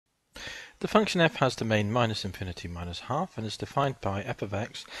The function f has domain minus infinity minus half and is defined by f of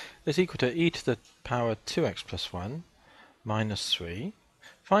x is equal to e to the power 2x plus 1 minus 3.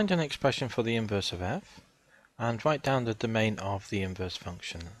 Find an expression for the inverse of f and write down the domain of the inverse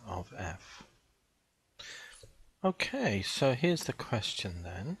function of f. Okay, so here's the question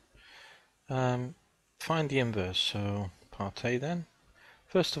then. Find the inverse, so part A then.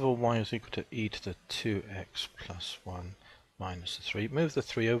 First of all, y is equal to e to the 2x plus 1 minus the 3. Move the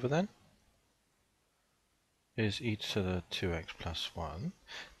 3 over then. Is e to the 2x plus 1.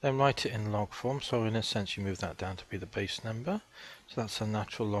 Then write it in log form, so in a sense you move that down to be the base number. So that's a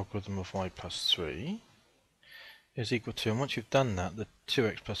natural logarithm of y plus 3 is equal to, and once you've done that, the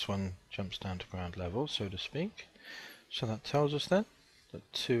 2x plus 1 jumps down to ground level, so to speak. So that tells us then that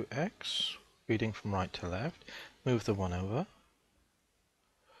 2x, reading from right to left, move the 1 over.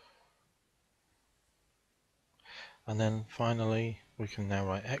 And then finally we can now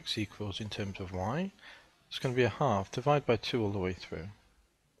write x equals, in terms of y, it's going to be a half, divide by 2 all the way through.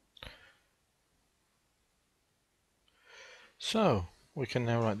 So we can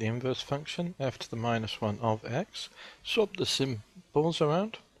now write the inverse function, f to the minus 1 of x, swap the symbols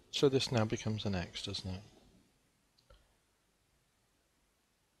around, so this now becomes an x, doesn't it?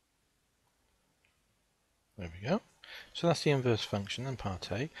 There we go. So that's the inverse function in part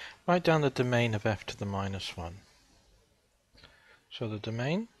A. Write down the domain of f to the minus 1. So the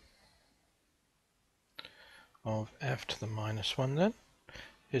domain of f to the minus 1 then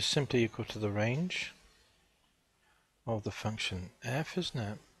is simply equal to the range of the function f, isn't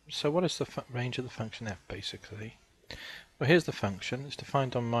it? So what is the range of the function f basically? Well, here's the function. It's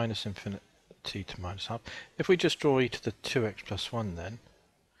defined on minus infinity to minus half. If we just draw e to the 2x plus 1 then,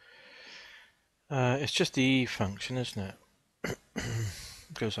 it's just the e function, isn't it?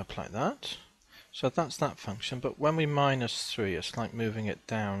 It goes up like that. So that's that function, but when we minus 3, it's like moving it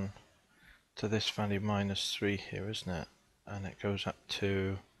down to this value minus 3 here, isn't it? And it goes up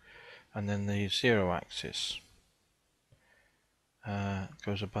to, and then the 0 axis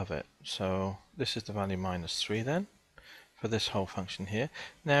goes above it. So this is the value minus 3 then, for this whole function here.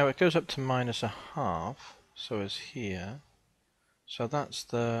 Now it goes up to minus a half, so it's here. So that's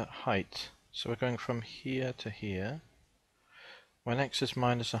the height. So we're going from here to here. When x is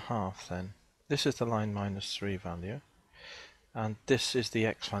minus a half then, this is the line minus 3 value, and this is the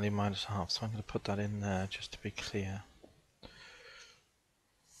x value minus a half, so I'm going to put that in there just to be clear.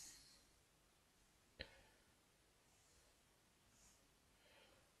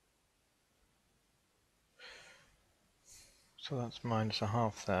 So that's minus a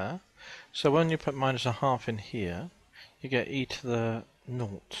half there. So when you put minus a half in here, you get e to the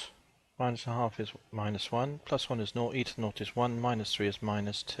naught. Minus a half is minus 1, plus 1 is naught, e to the naught is 1, minus 3 is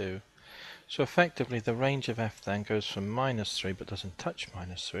minus 2. So effectively the range of f then goes from minus 3, but doesn't touch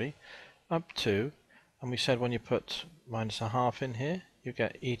minus 3, up to, and we said when you put minus a half in here, you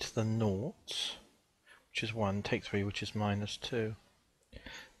get e to the naught, which is 1, take 3, which is minus 2.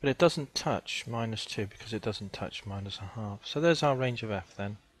 But it doesn't touch minus 2 because it doesn't touch minus a half. So there's our range of f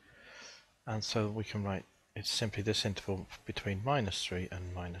then. And so we can write, it's simply this interval between minus 3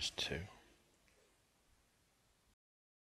 and minus 2.